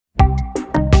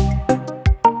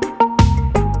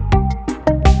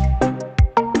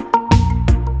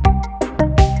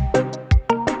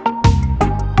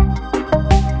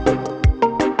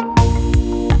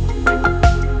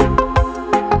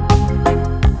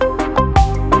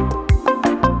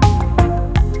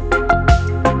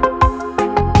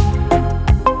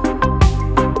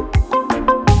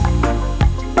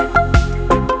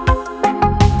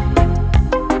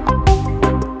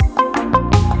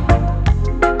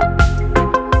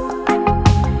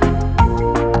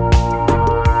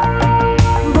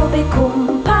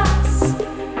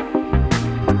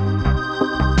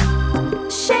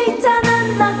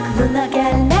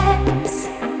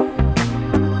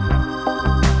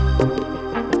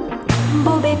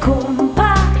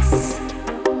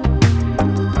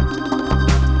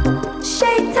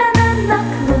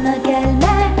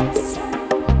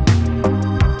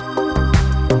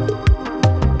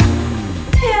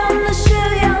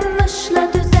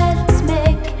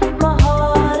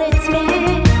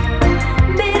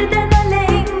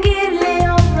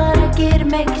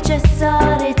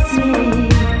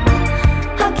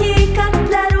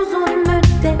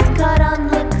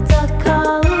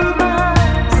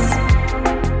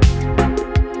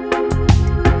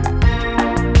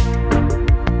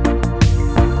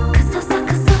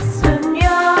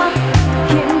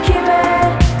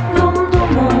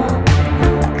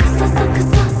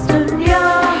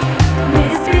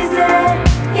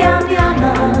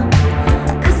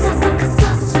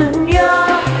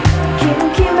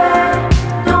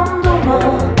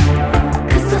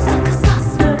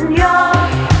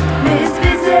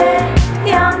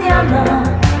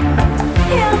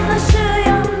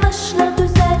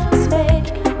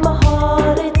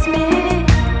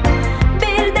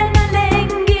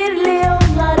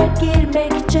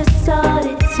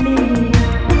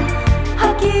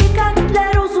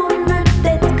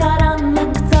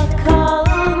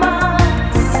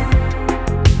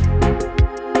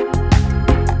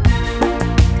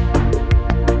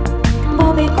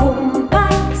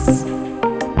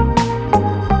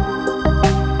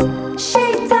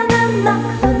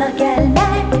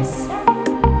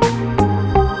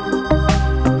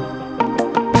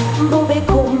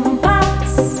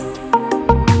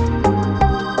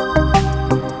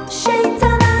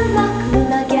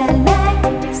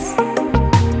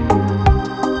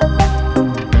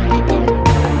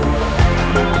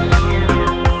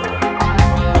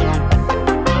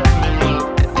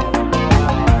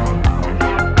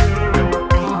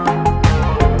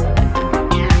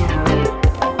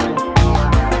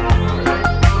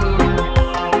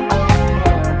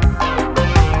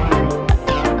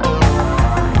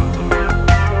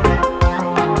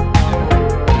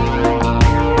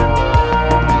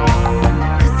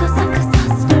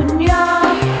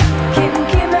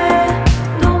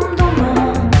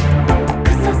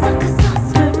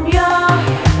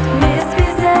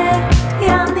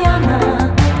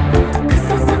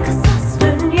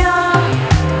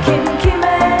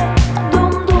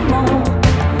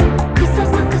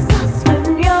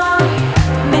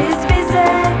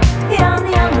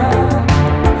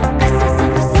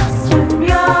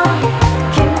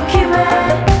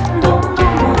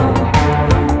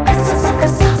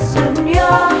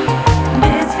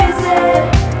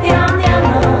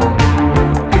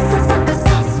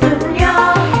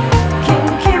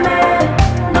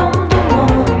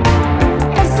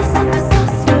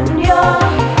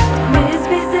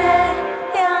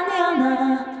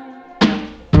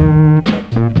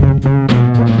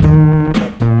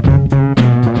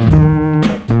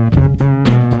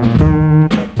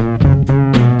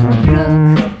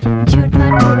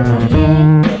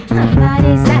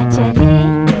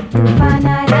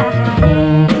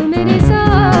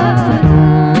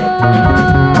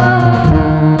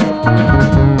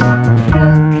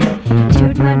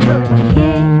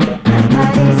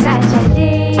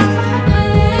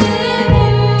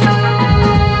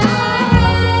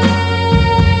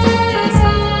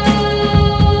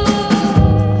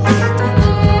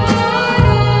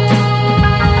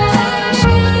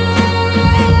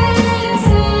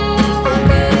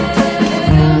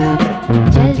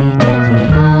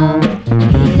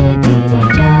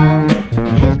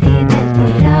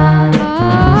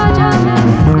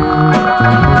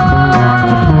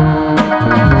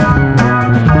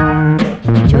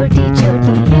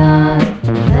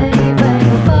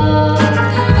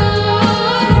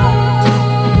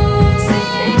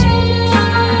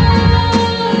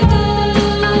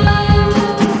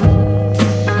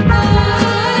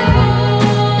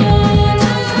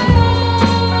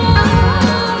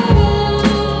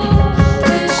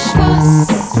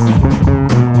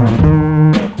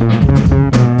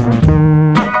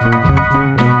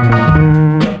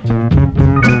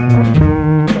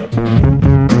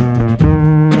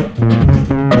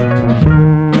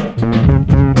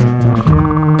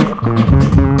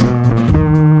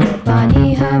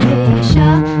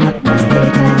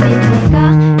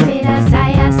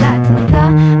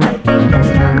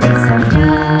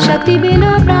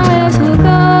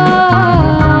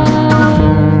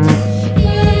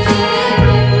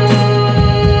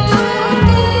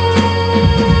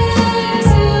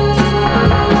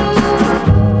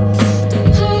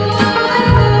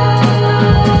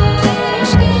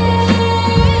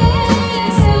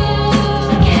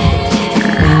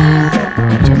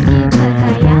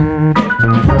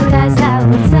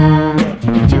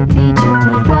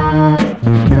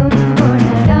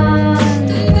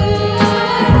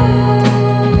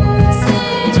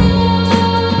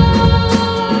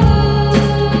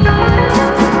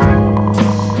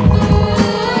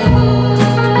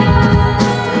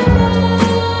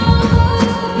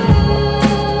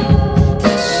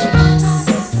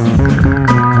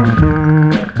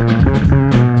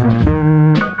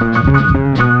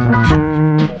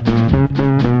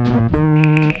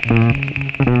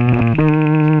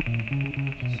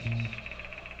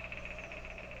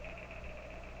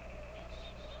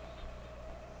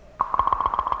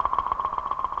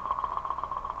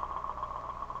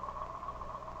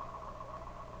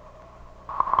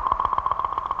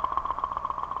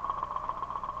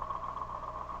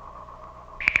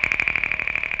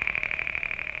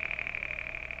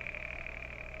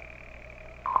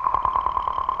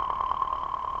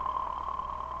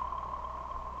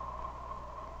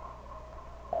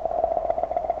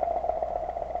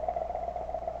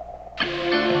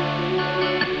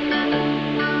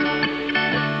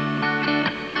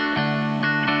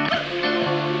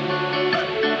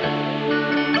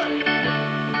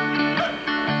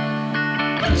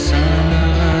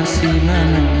sana si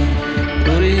mana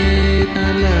puri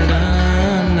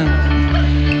talarana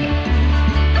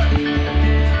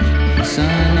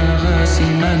sana si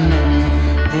mana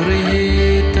puri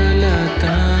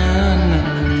talatana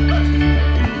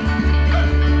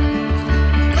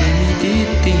teni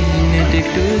diti ne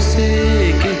dekdo se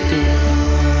keto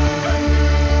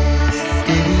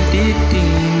teni diti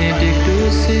ne dekdo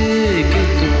se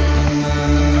keto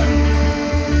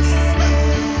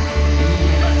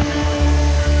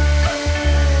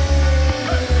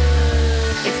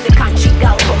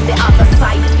the other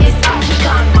side is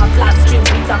African. My bloodstream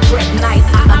with a red night.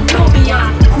 I'm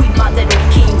Nubian, queen mother of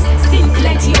kings. Seen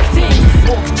plenty of things.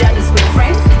 Walk journeys with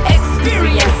friends,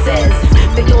 experiences.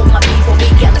 The all my people,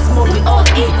 big and small, we all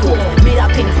equal. Meet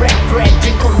up in bread,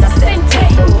 drink on the same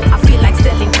table. I feel like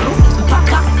selling fruit,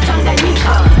 Mpaka,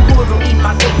 Tanganyika. Guru in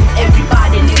my veins,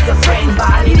 everybody needs a friend.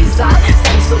 Baniriza,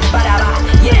 Saniso Baraba,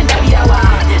 Yenda Biawa.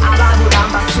 Ababu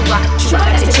Ramba Suba,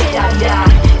 Chubaka Techeda.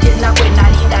 Yena Kwena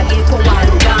Linda Geko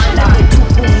Walu.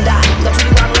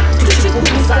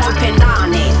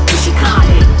 Tupendane,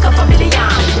 tushikane,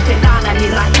 kafamiliane, kupendana ni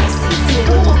rahisi,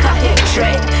 simumu ka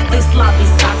hatred. This love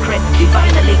is sacred,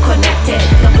 divinely connected.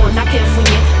 Ngabona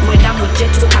kefunye, mwenda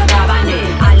mujetu kagabane.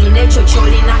 Aline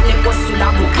chocholina, neposula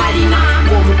mukalina.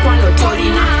 Ngomukwano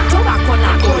tolina,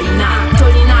 tobakona kolina.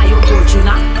 Tolina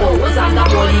yogojuna, owozanga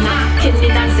bolina.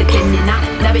 Kenina nze kenina,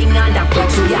 nabinganda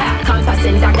kwetuya. Kampas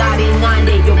endagari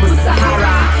ngande yo mu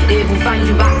Sahara.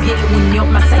 Ebuvanjuba byewunyo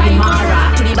Masai-Mara.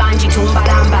 Tulibanji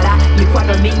tumbalambala,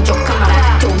 mikwano minjo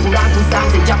kamala. Tongulaguza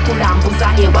nze jakulambuza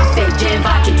ewaffe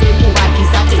jenva.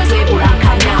 Tetwekubagiza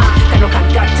tetwebulankanya. Kano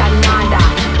kagata nganda,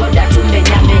 boda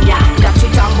tumenyamenya. Nga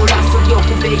tutambula suli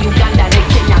okuva e Uganda ne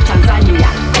Kenya,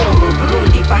 Tanzania, Congo,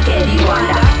 Burundi paka eri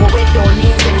Rwanda.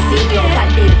 Oweddoninze nsimbi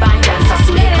okadde ebbanja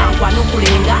nsasule kankwa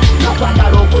n'okulenga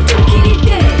n'okwagala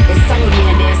okutuukiridde. Essanyu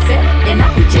lyendeese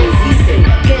ennaku gyenzise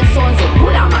g'ensonze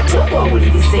gula amatu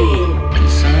owulirize.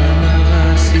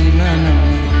 sana si mana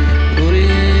puri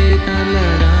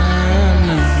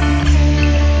talarana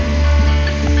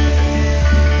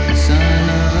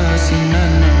sana si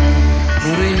mana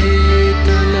puri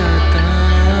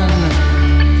talatana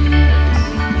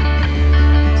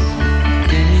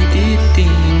teni diti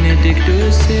ne dekdo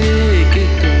se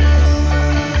keto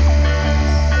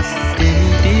teni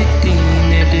diti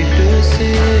ne dekdo se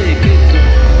keto.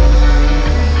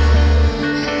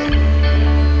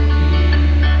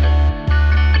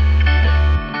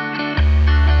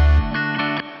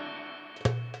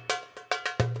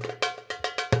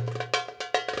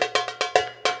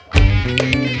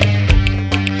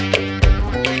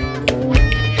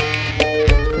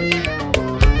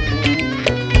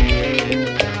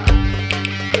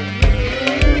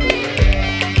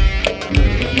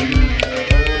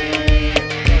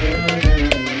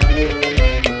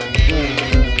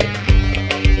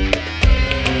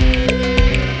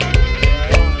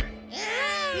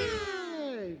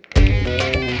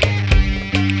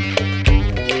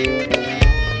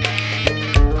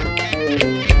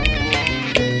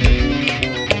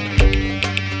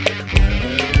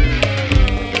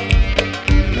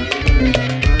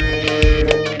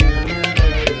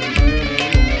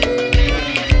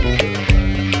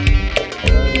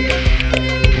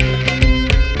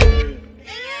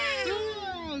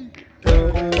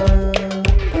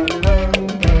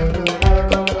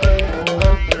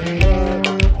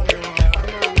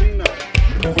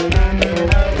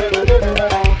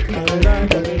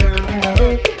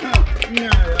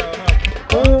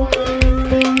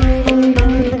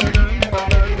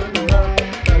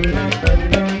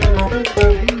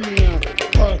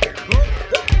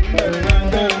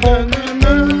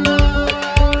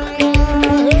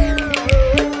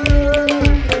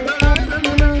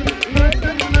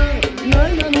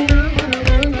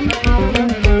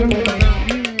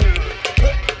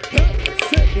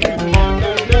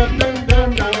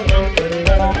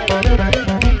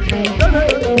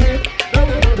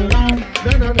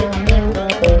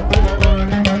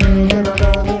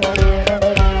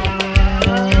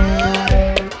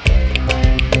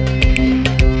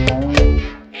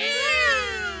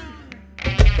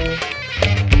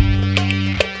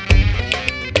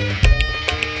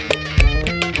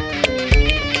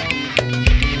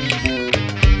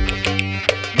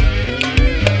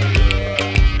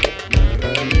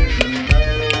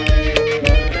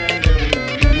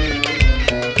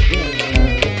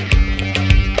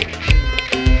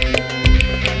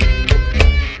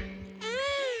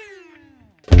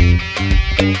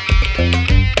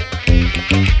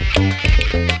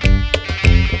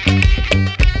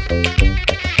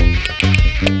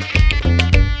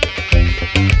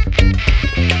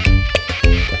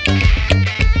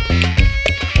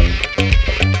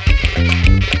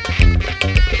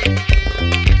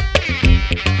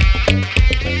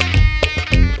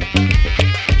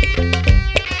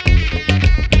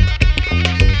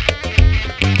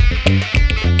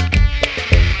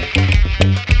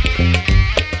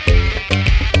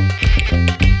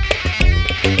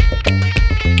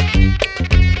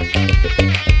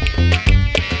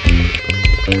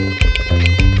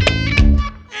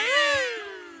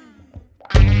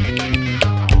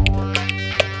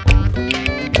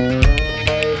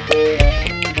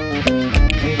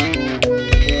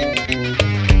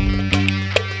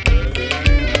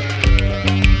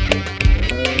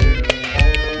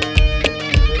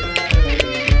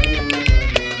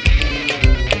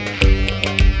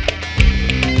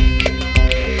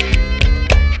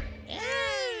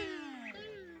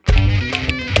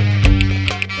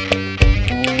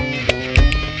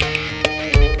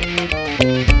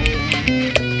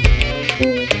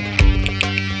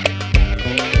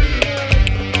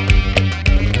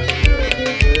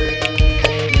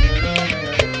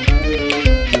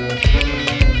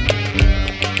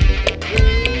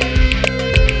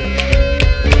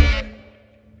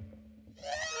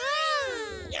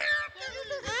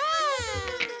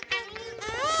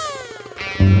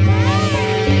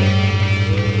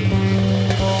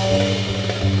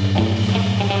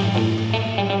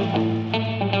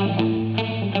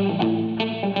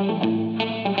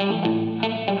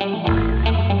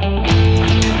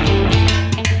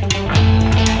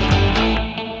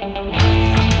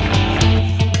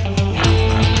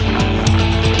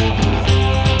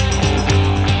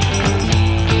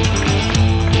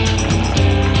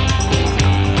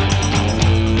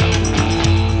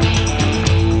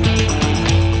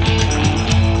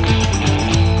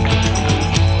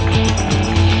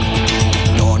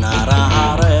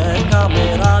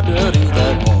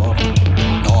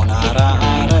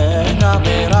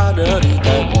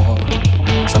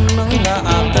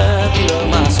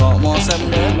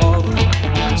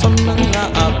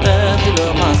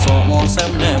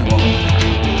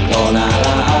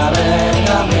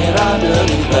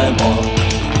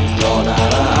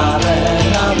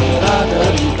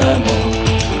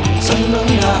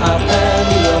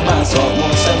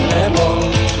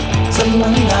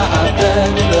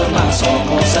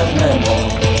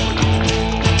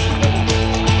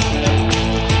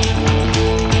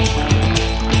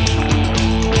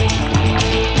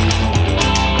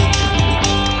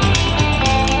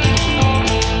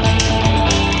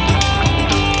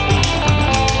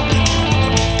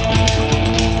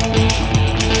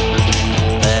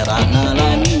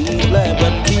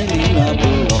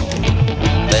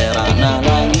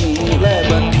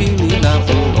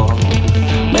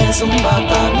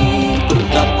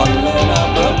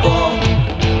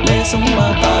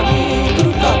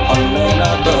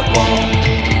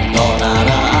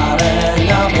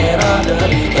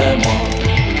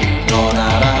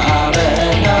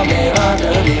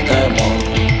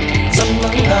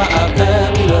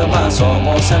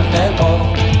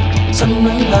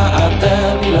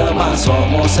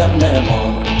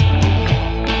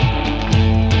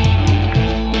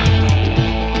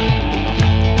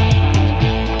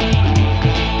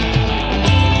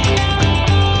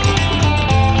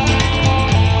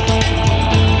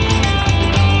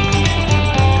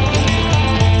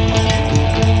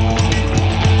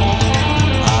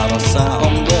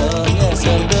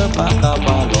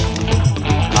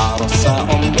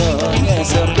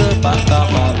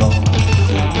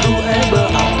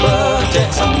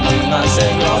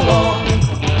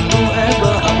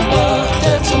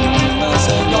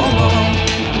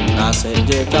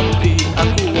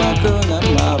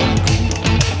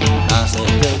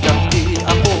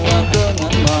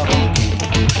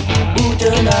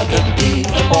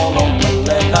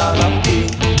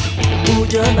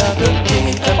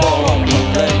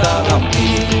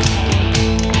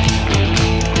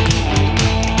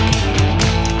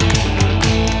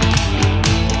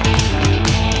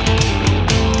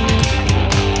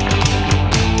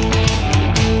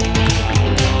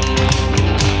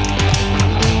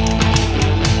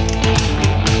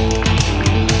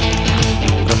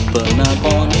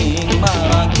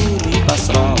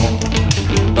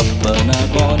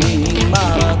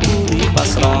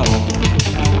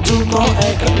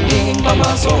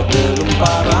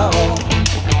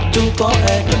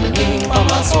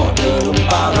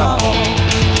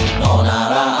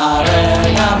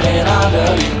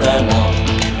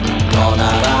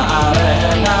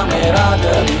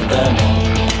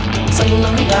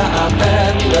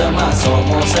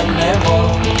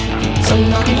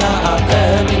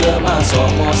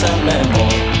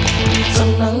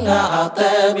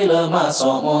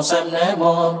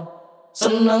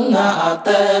 Seneng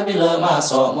ate bila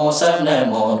masuk musim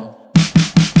nemon.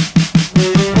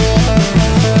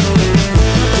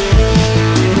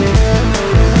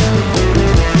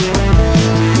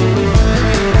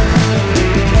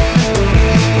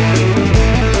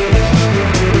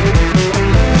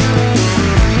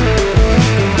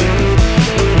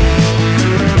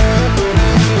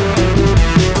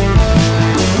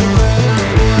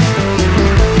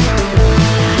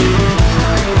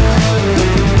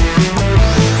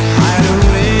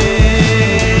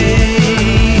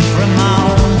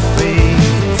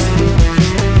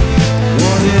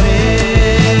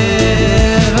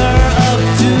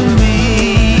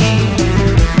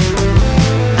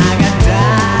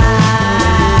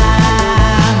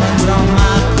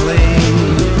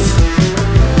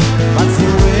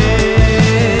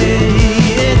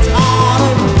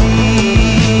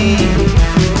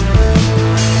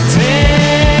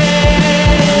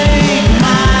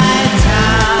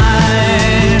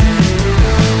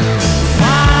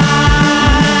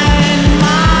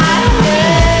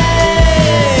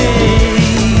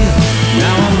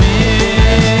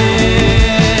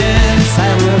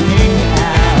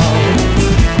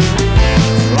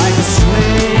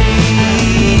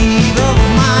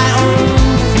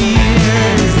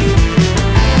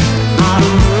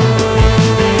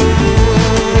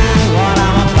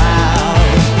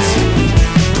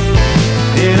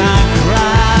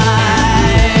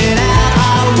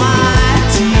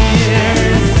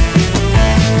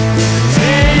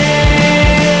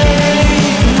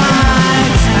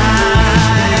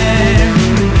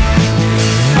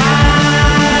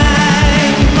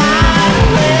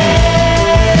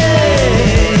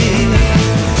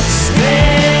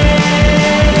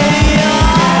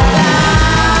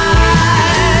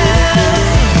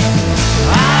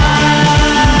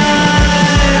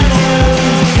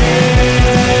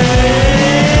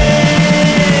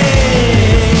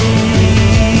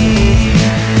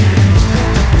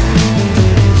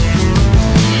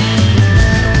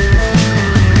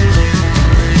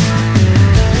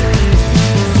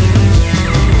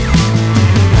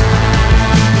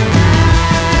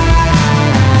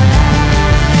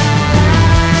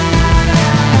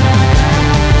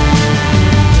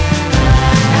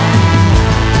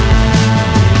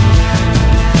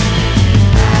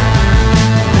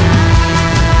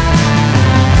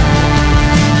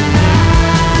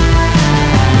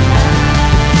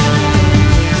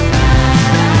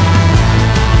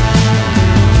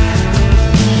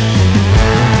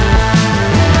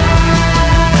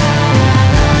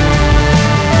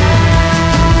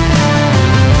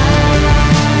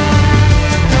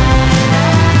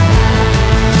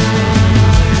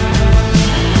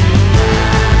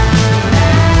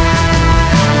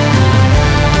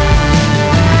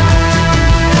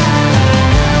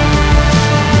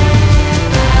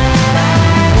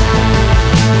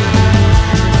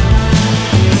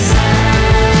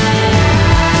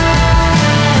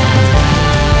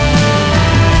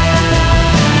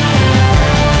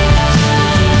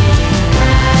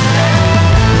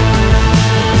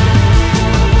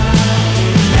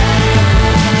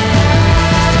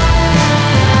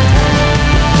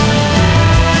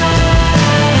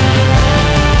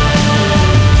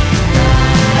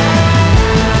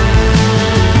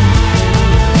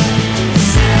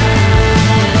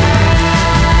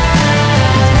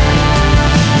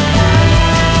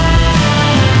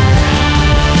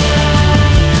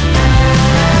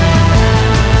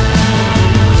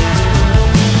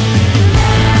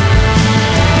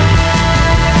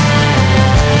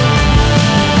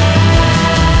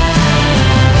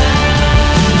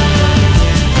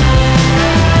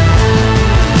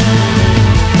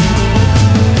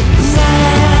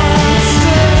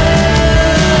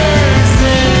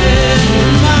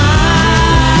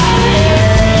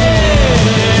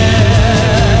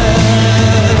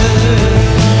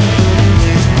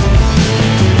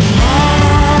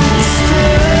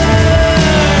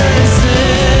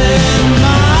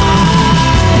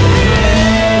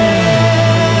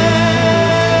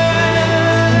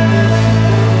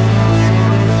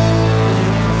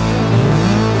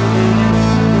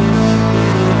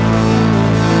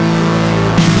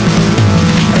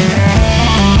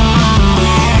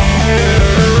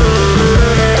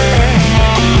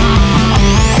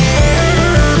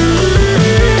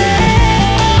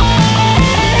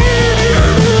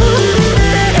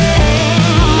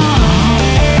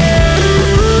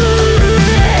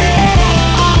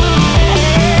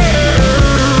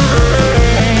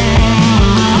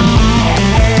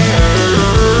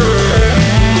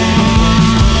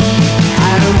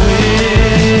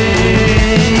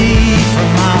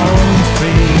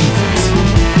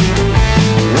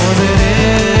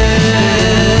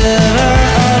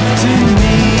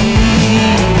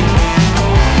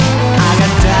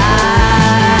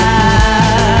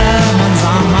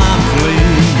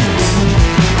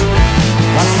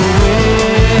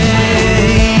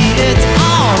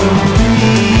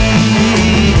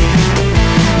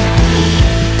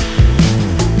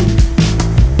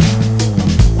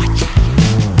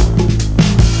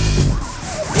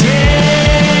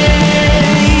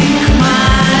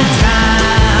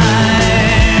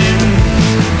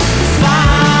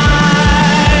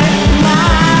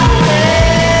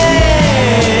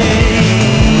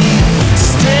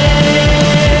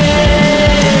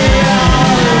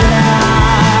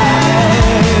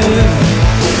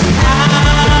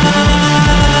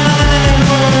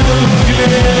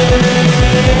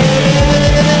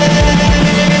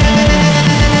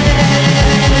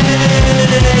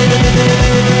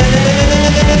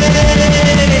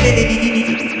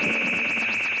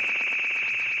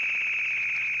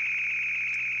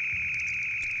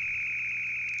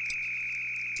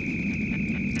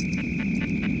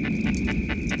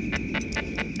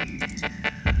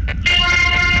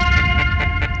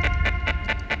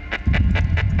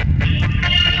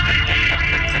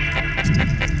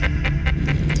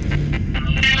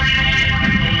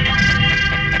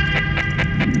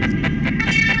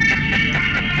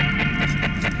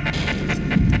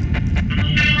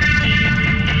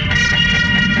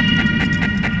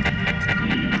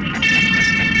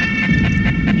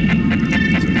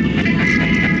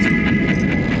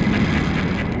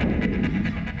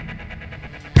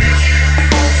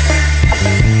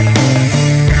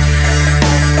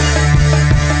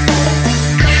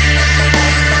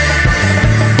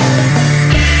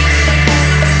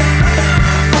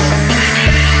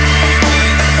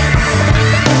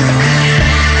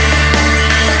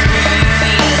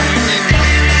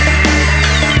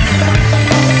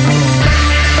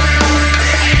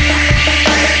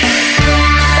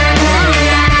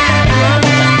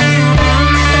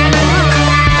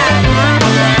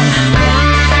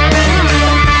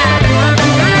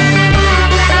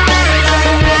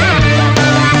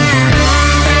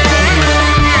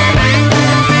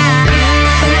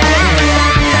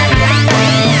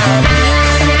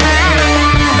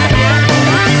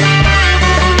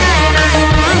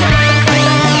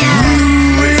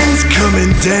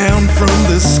 down from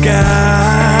the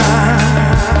sky,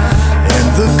 and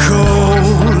the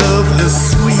call of her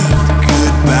sweet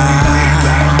goodbye.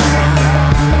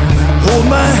 Hold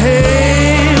my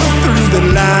hand through the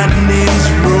lightning's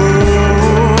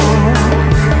roar,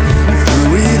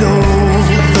 through it all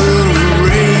the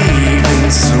raven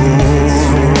soars.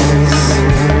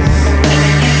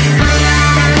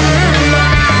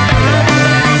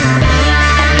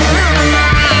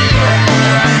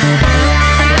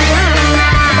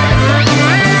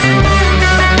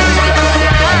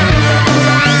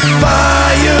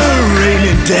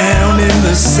 Down in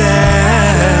the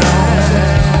sound,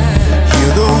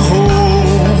 hear the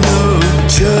horn of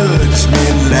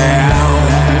judgment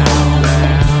loud.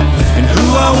 And who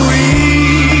are we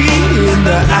in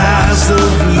the eyes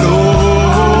of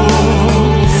Lord,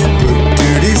 but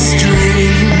dirty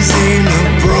strings in a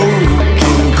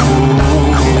broken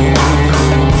chord?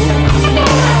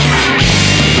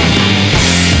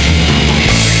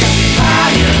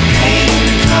 Fire pain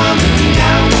coming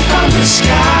down from the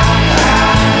sky.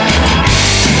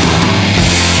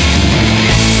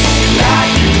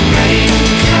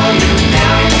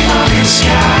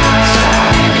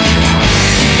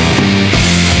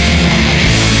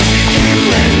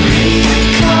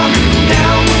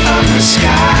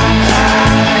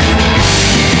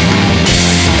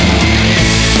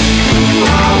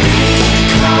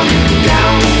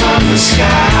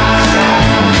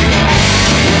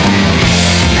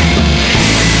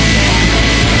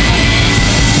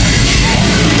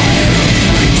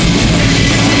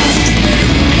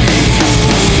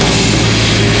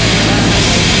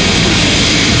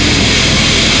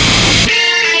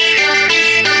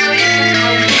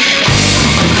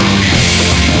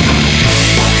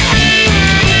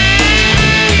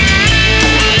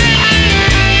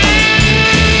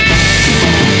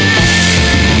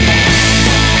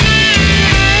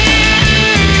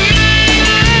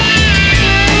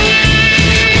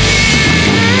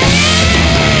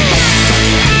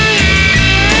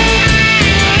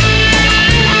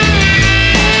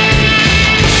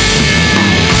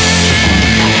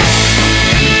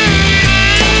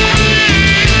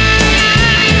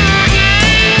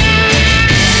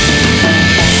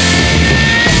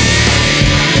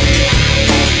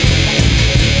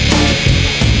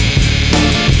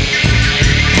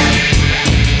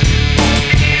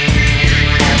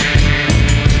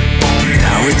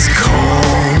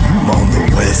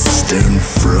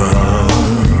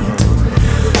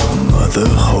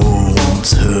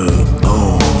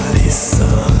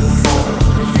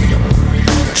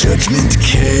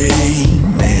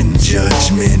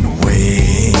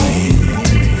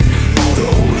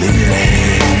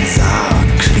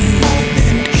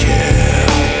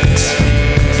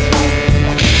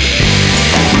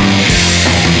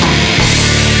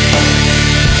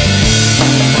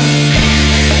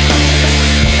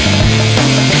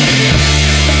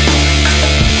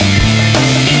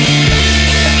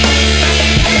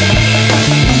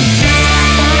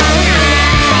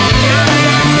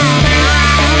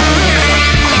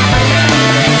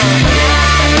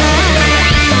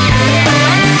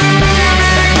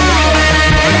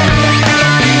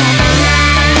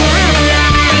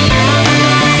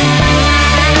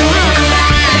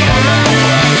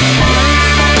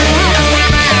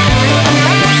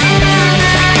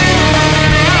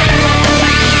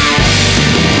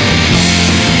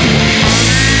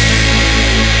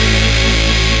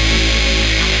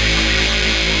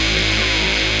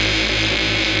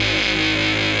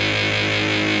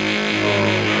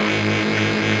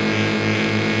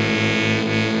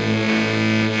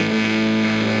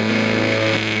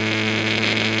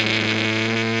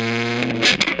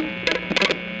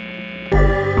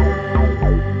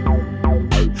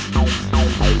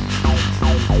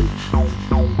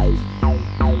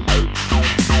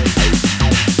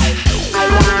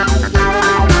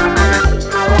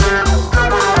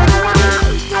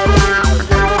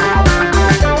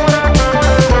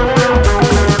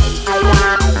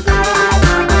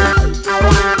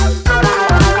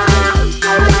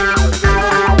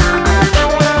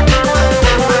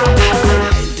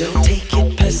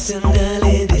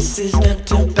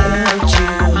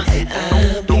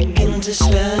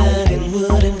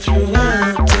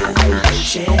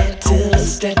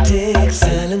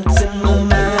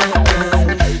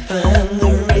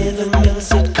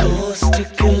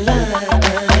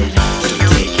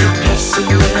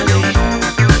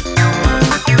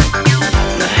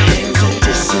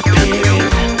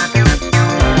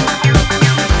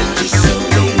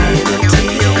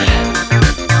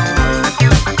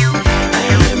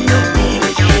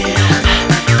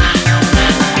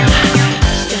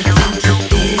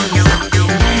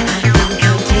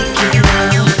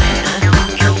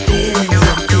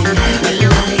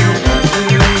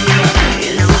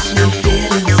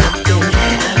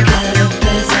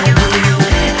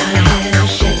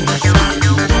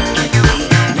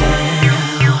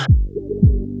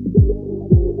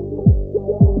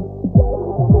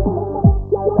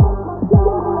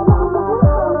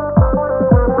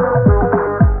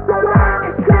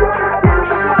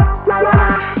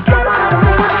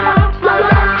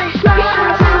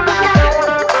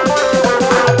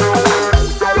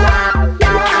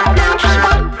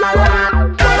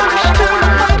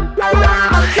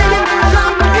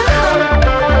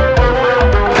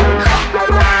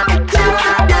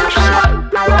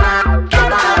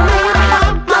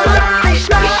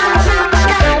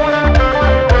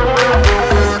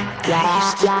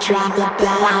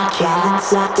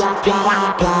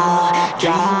 people.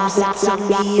 Dreams that sum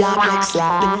me up like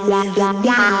slapping with a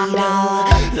needle.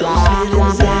 Those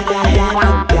feelings that I had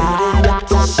are building up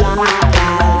to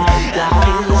something. I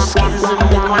feel the schism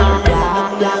in my rhythm,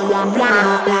 now I'm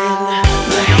running.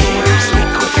 My hair is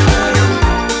liquefying.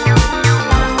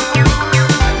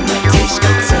 My taste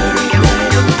buds are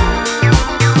igniting.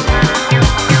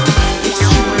 It's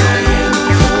true, I am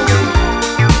evolving.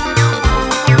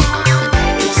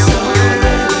 It's all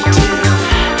relative.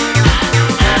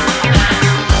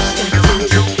 Starting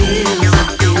to feel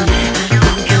something. I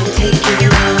think I'll take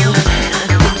it off. I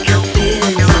think I'm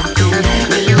feeling something.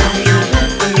 Will I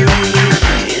evaporate?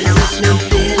 Is this me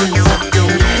feeling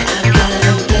something? I've got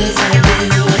a bird's eye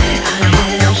view. I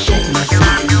had to shed my skin.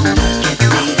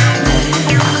 Look at me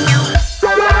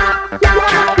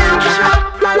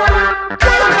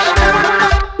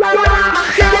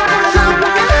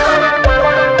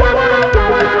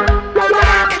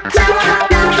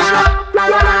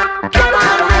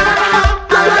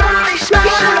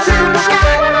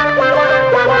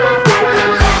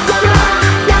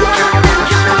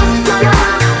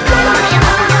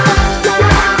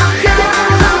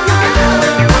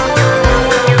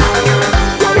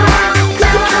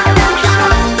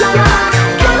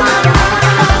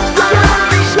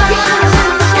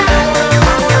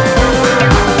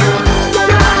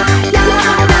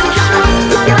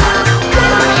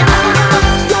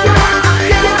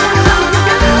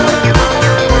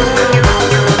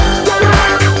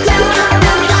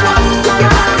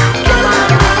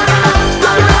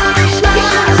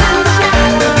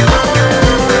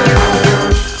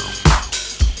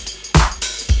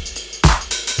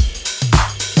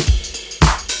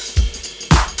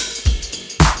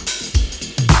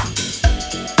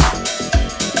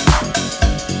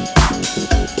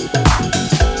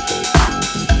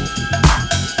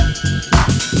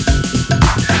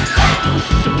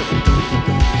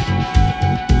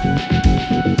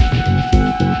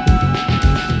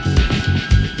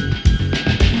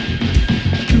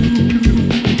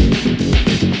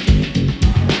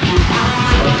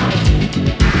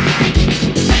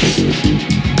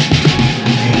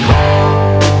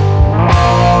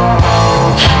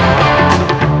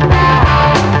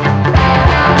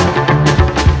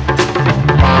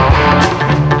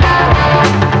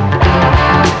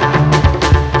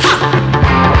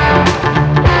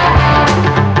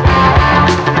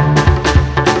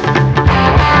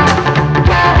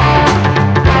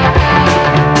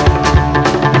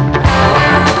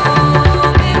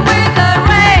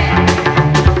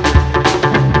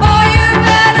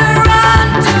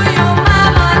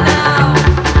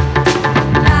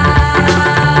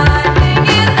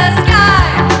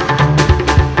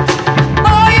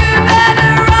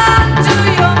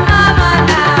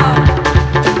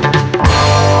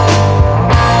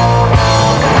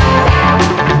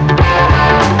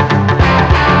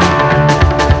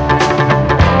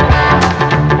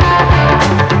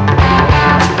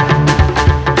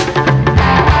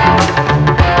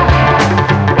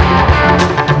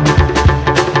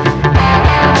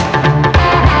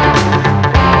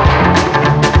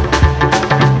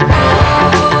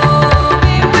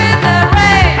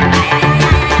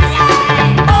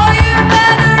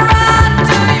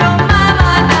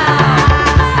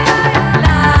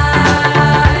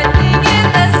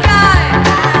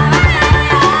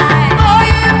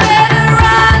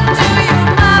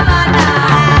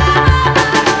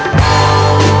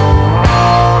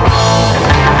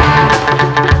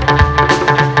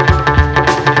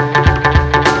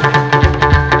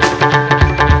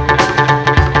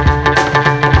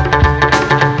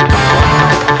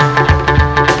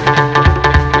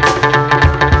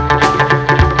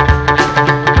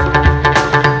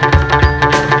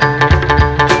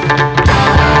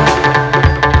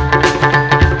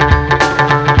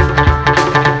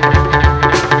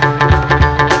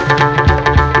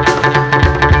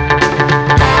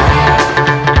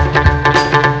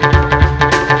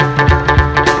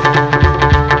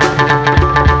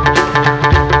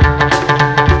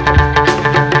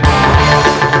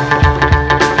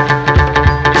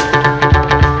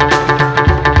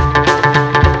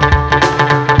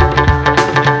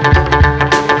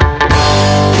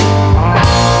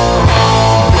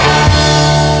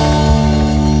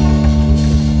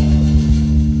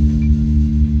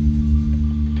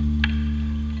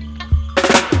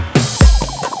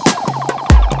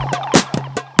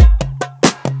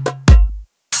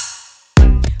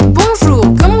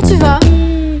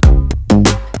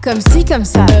Comme ci, comme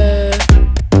ça.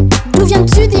 D'où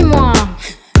viens-tu, dis-moi?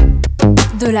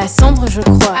 De la cendre, je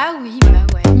crois. Ah oui, bah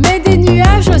ouais. Mais des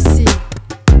nuages aussi.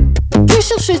 Que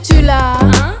cherches-tu là?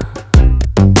 Hein?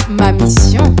 Ma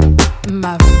mission,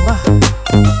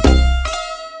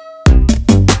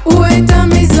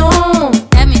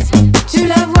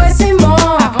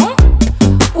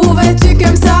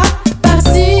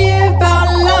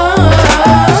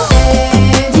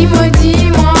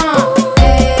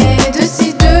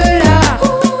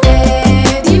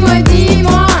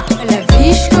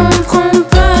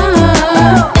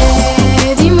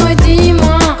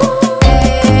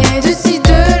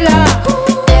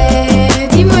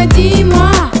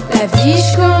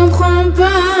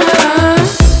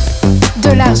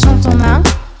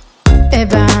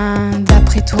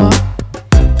 crois.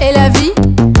 Et la vie,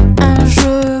 un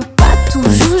jeu pas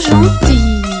toujours gentil.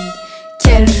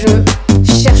 Quel jeu?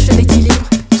 Cherche l'équilibre,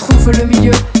 trouve le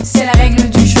milieu, c'est la règle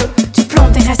du jeu. Tu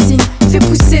plantes tes racines, fais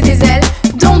pousser des ailes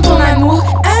dans ton amour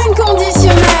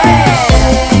inconditionnel.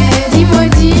 Dis-moi,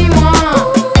 dis-moi,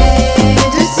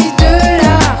 de ci, de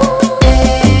là.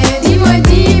 Dis-moi,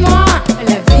 dis-moi,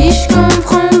 la vie je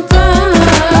comprends pas.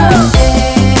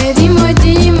 Dis-moi,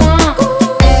 dis-moi,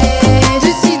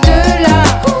 de ci, de là.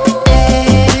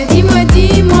 Dis-moi,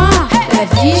 dis-moi,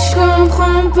 la vie je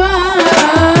comprends pas.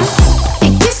 Et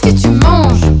qu'est-ce que tu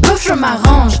manges? Bof, je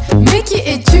m'arrange. Mais qui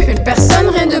es-tu? Une personne,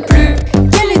 rien de plus.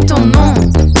 Quel est ton nom?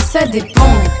 Ça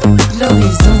dépend de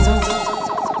l'horizon.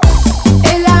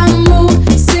 Et l'amour,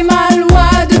 c'est ma loi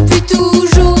depuis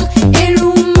toujours. Et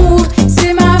l'humour,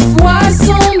 c'est ma foi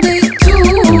sans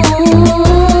détour.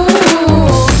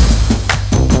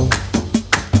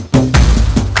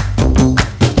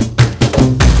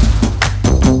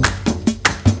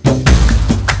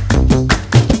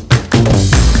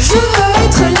 Je veux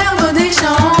être l'arbre des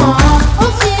champs,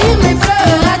 offrir mes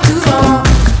fleurs à tout vent.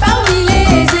 Parmi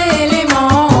les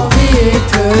éléments, vivre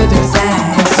peu de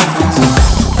zèle.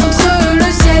 Entre le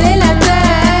ciel et la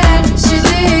terre, j'ai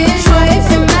des joies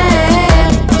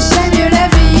éphémères. J'aime mieux la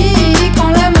vie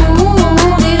quand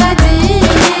l'amour irradie.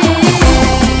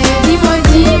 Dis-moi,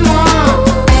 dis-moi,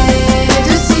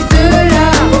 de ci, de là.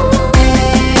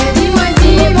 Dis-moi,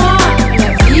 dis-moi, la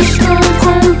vie je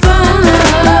comprends pas.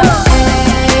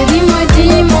 Dis-moi,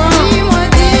 dis-moi,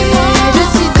 de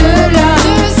ci, de là.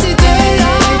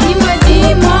 Dis-moi,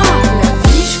 dis-moi, la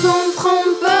vie je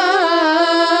comprends pas.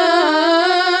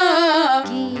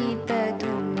 गीत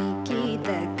धुनी गीत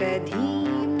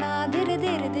कधीम ना धीर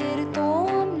धीर धीर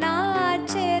तुम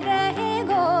नाच रहे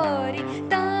गोरी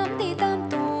ताम दी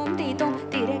तुम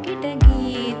तिर किट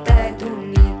गीत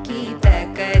धुनी गीत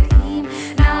कधीम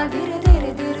ना धीर धीर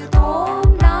धीर तुम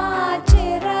नाच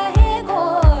रहे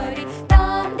गोरी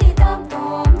ताम दी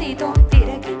तुम तिर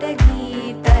किट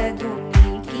गीत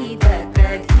धुनी गीत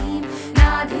कधीम ना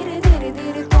धीर धीर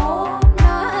धीर तुम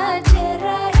नाच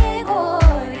रहे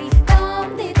गोरी ताम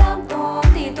दी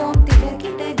तुम तिर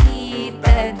किट गीत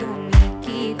धुनी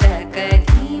गीत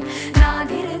कधीम ना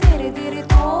धीर धीर धीर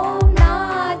तुम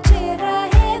नाच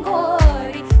रहे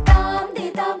गोरी ताम दी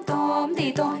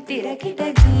तुम तिर किट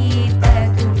गीत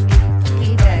धुनी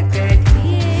गीत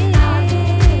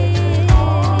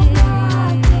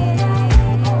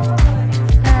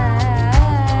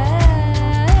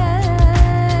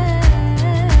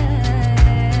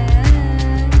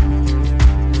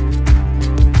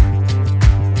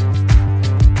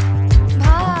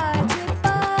भाज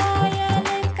पायल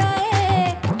कहे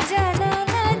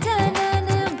जनन जनन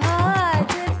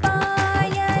भाज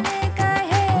पायल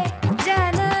कहे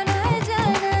जनन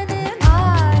जनन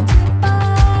भाज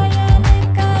पायल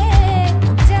कहे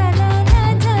जनन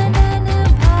जनन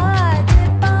भाज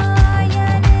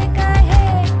पायल कहे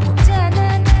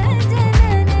जनन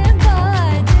जनन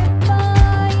भाज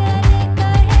पायल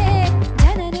कहे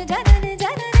जनन जनन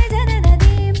जनन जनन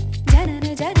दीम जनन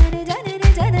जनन जनन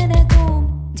जनन तुम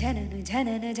जनन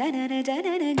जनन जनन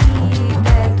जनन गीत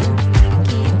धुनी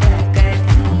गीत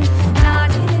कधीम ना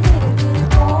धीर धीर धीर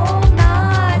तुम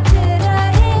नाच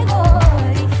रहे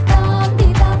गोरी ताम दी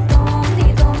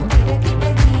तुम तिर किट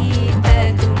गीत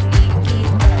धुनी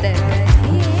गीत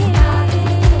कधीम ना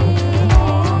धीर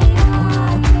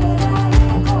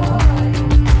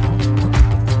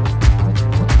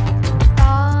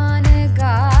तान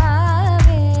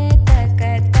गावे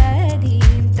तकत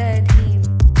धीम तधीम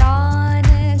तान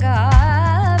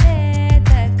गावे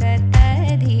तकत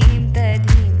धीम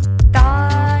तधीम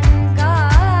तान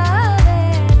गावे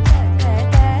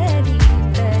तकत धीम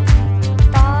तधीम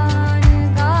तान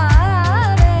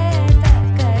गावे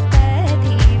तकत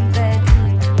धीम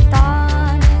तधीम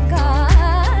तान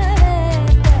गावे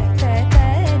तकत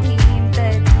धीम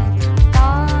तधीम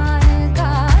तान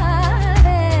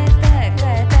गावे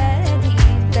तकत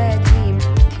धीम तधीम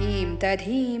धीम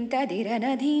तधीम तदिरन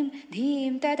धीम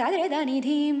धीम तदादरे दानि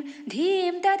धीम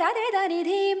धीम तदादरे दानि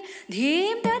धीम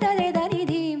धीम तदादरे दानि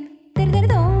धीम तिर तिर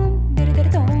तुम तिर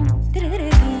तिर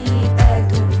गीत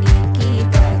धुनी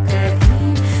गीत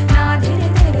कधीम ना धीर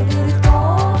धीर धीर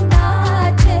तुम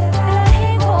नाच रहे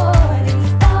गोरी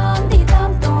ताम दी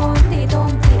तुम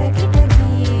तिर किट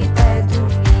गीत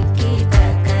धुनी गीत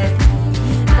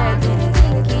कधीम ना धीर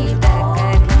धीर गीत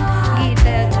कधीम गीत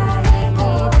धुनी गीत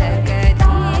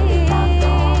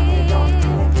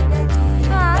कधीम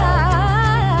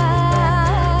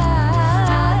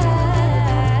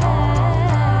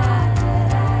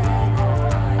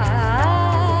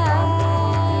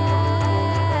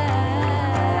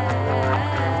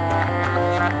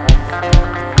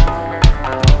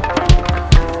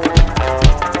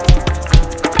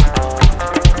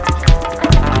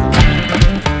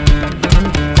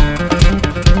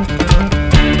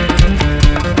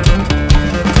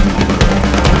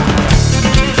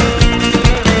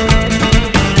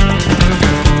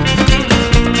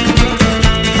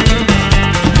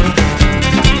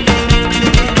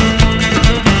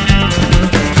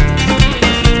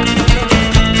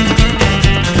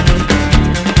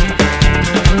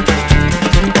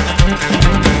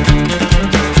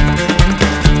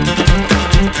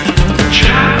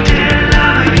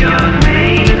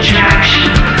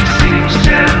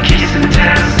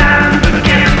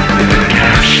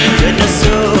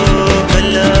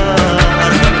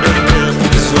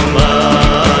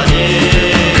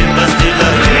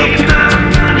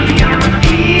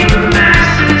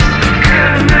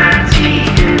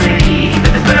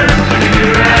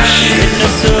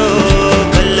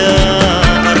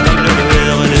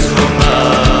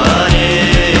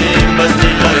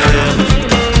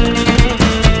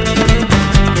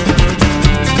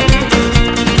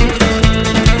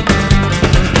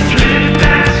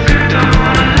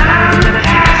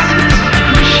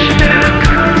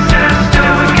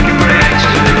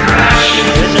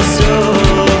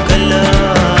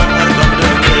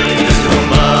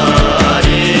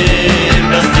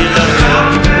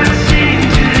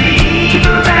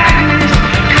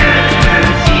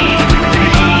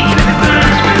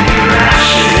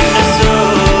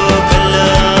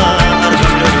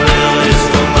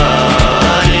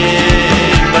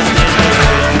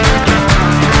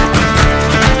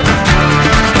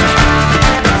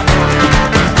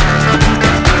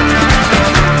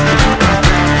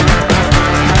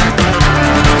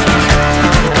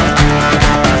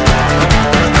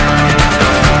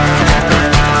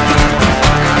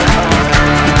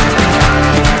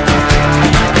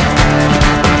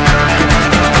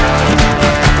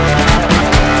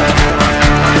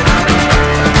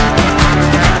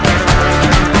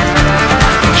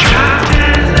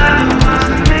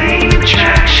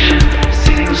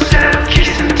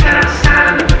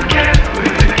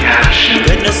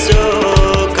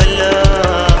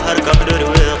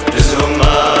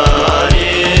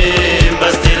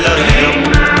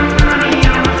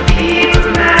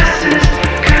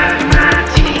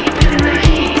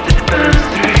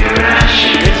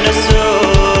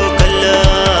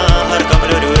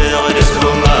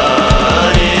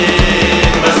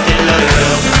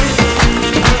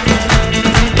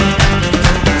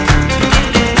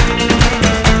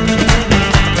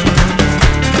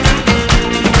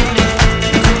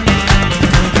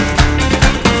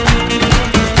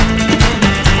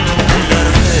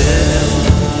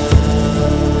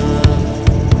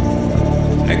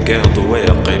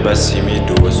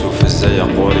simido وسوف ازاي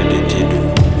قوري دي تيدو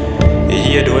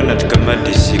هي دوانت كما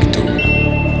دي سيكتو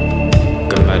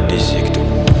كما دي سيكتو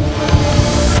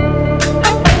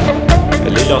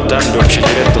الليلة تعملوا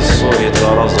بشجرة الصور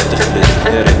يترازت في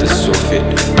نارد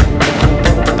السوفيد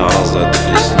ترازت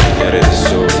في نارد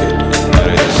السوفيد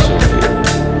نارد السوفيد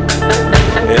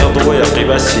يا ضويا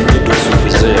قبا سيميدو سوف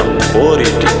ازاي قوري دي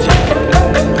تيدو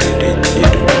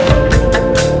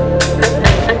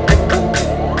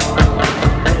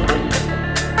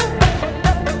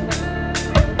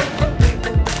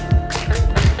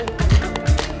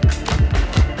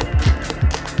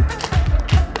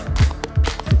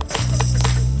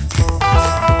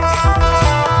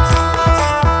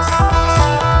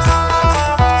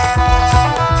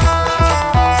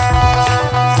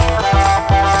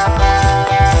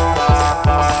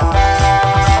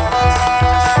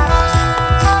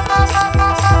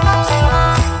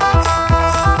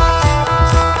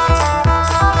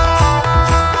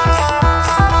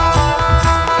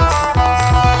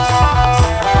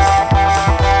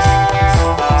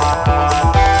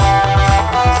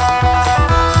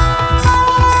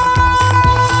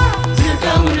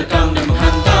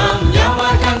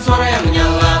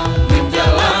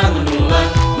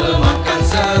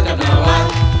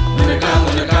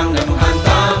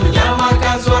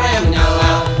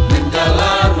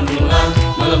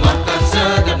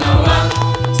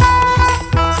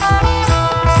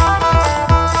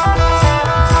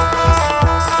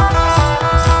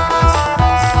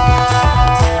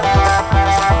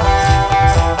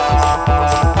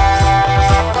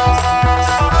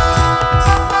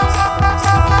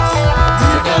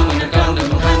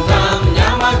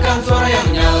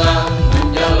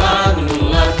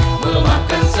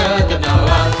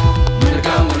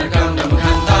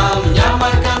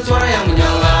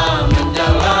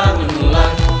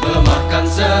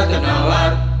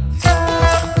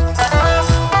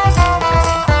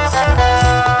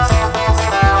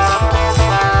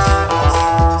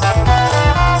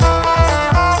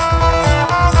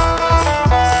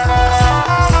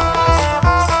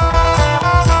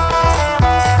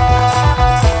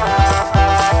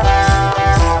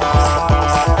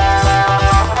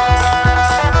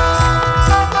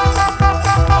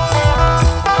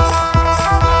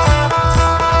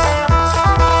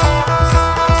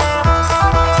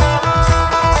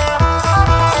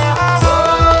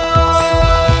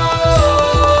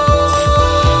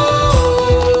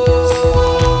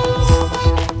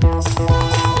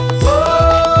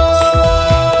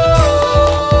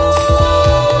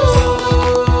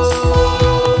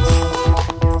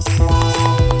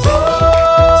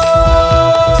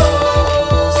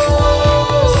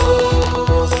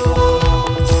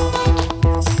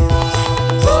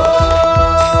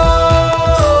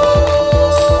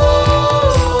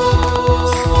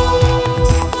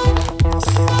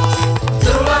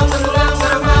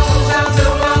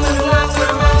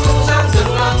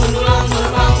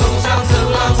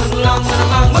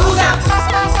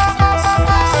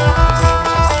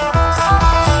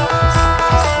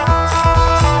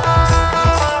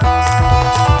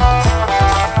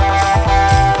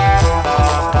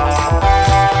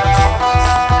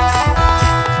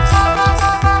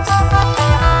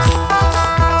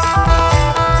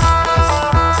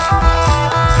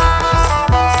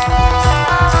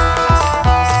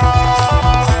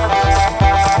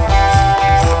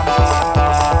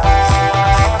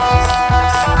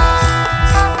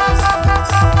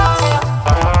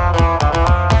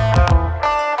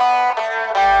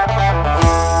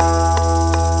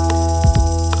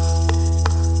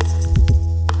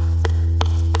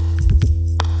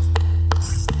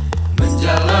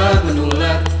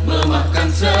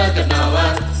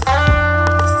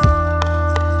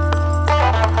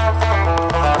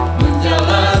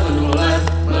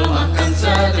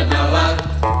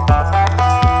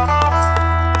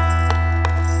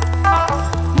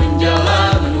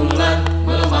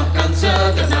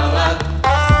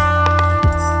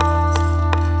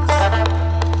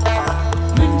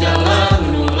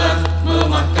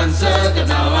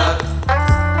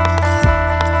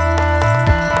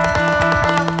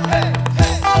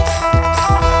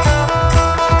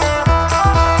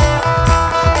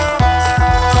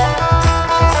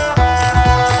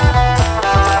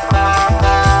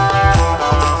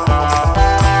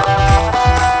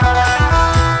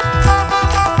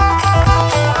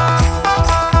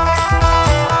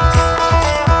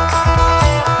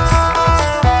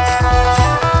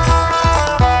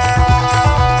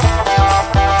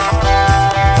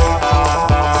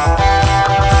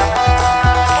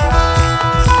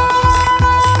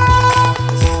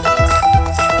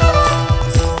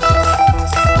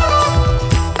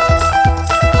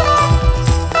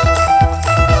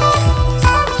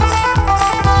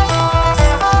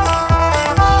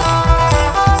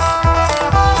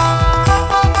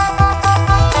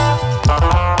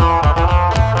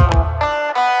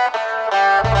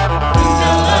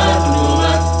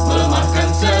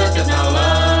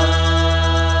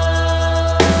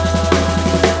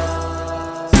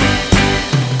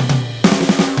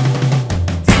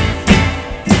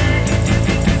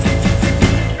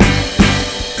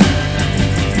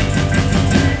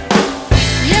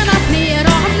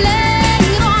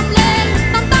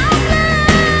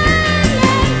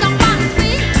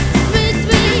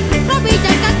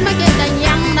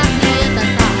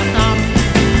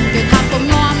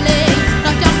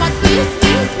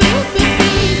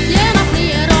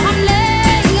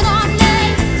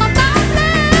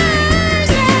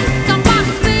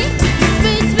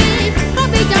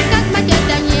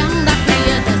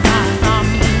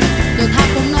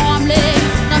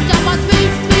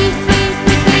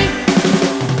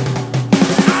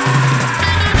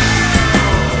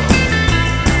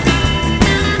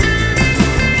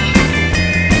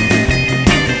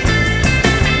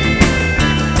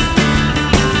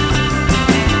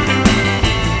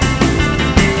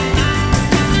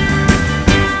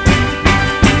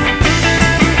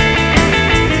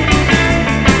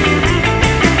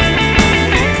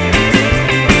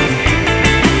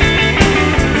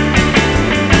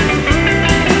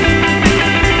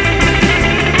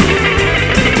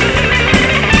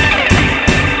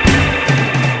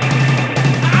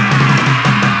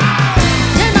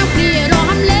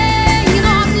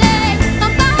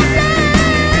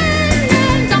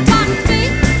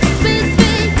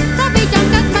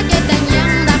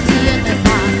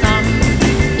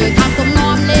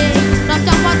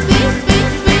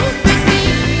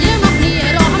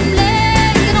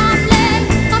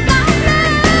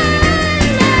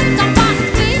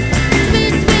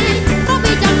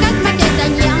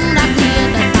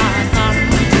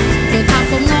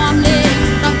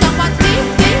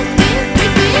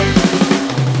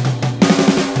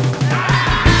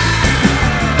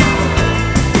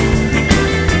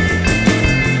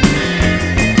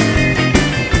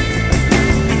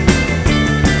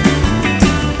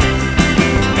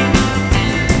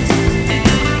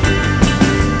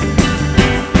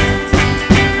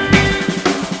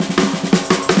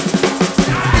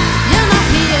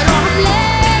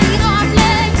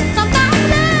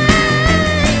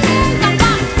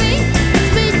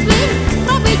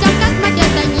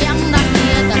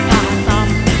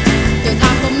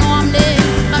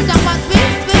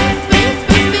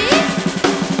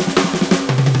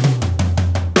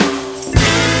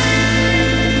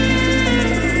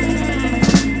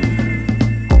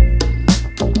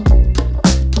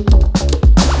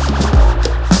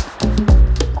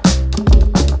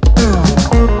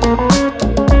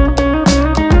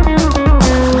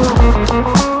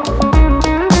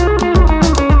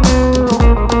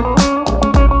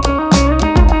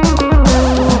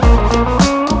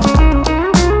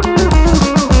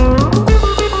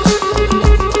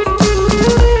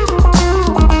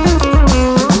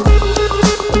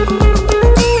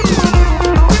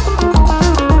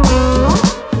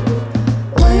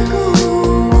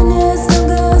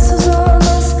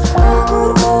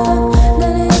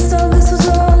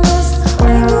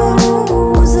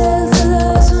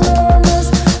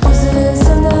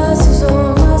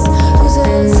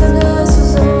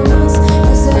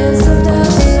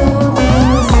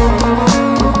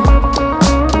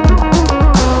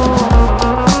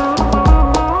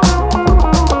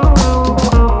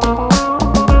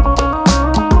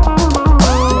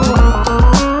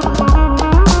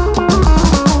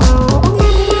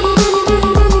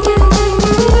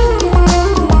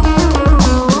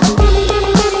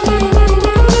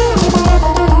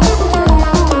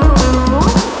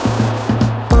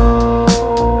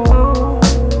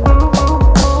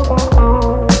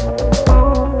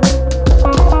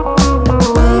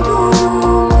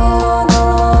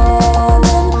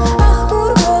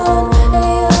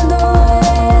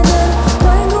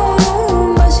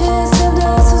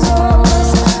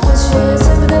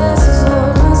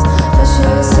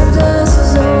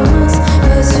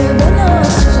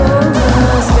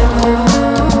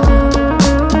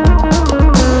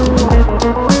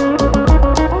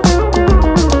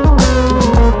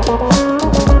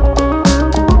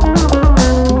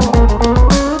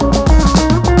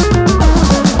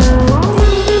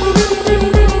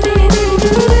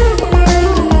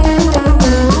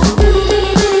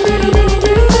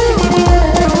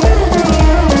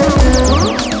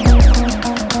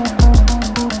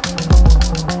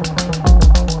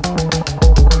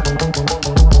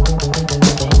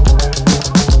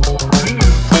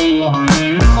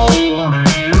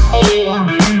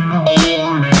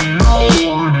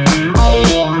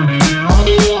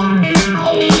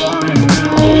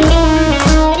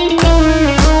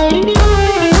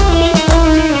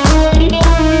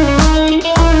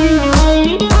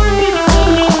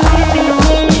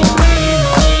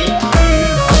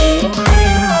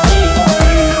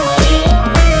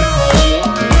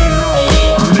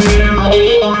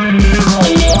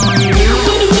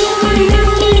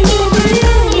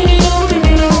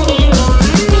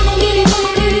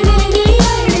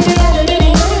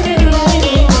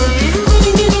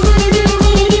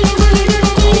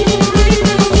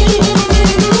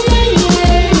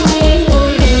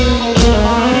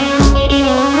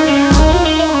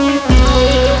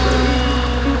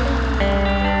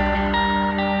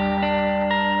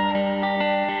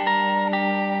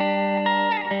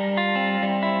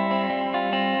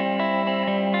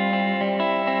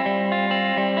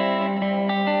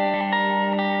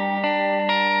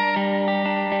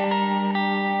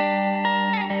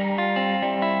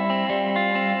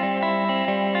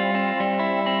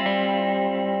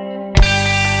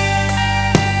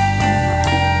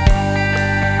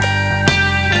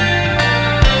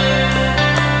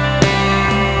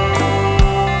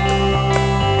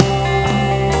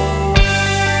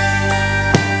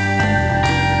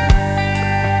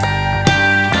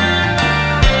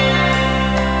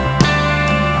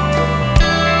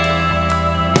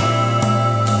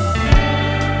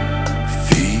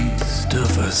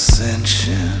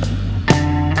connection,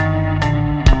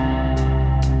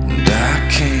 and I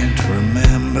can't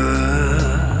remember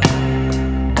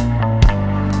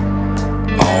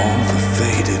all the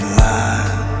faded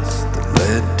lines that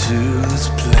led to this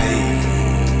place.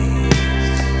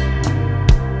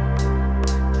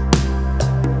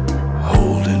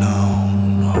 Holding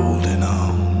on, holding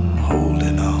on,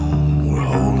 holding on, we're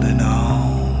holding on.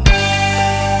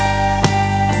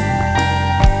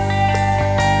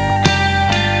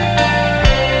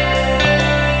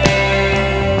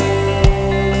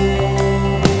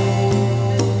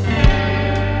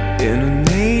 In an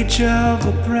age of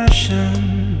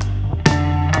oppression,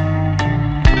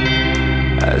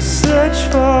 I search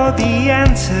for the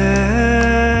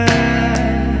answer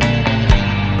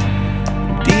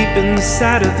deep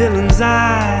inside a villain's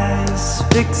eyes,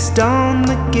 fixed on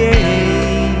the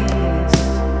gaze.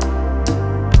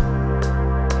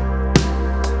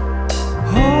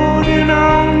 Holding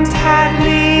on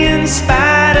tightly in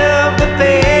spite of the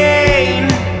pain.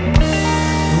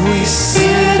 We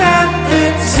sit at the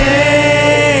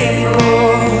table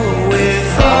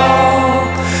with all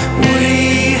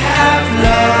we have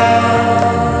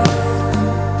loved.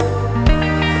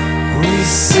 We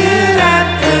sit at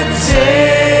the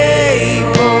table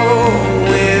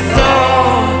with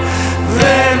all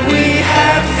that we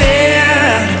have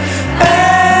feared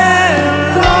and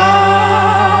lost.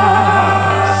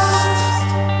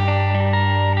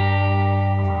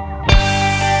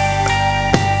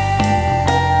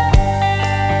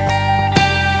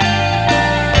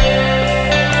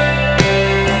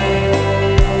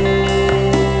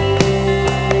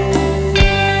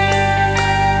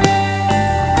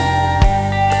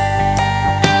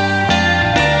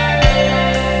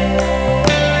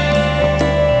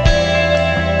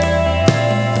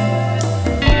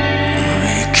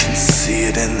 You can see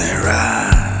it in their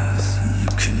eyes, you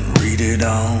can read it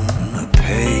on a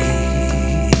page.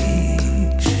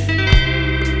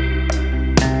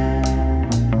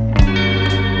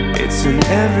 It's in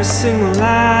every single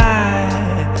lie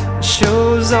that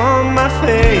shows on my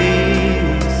face.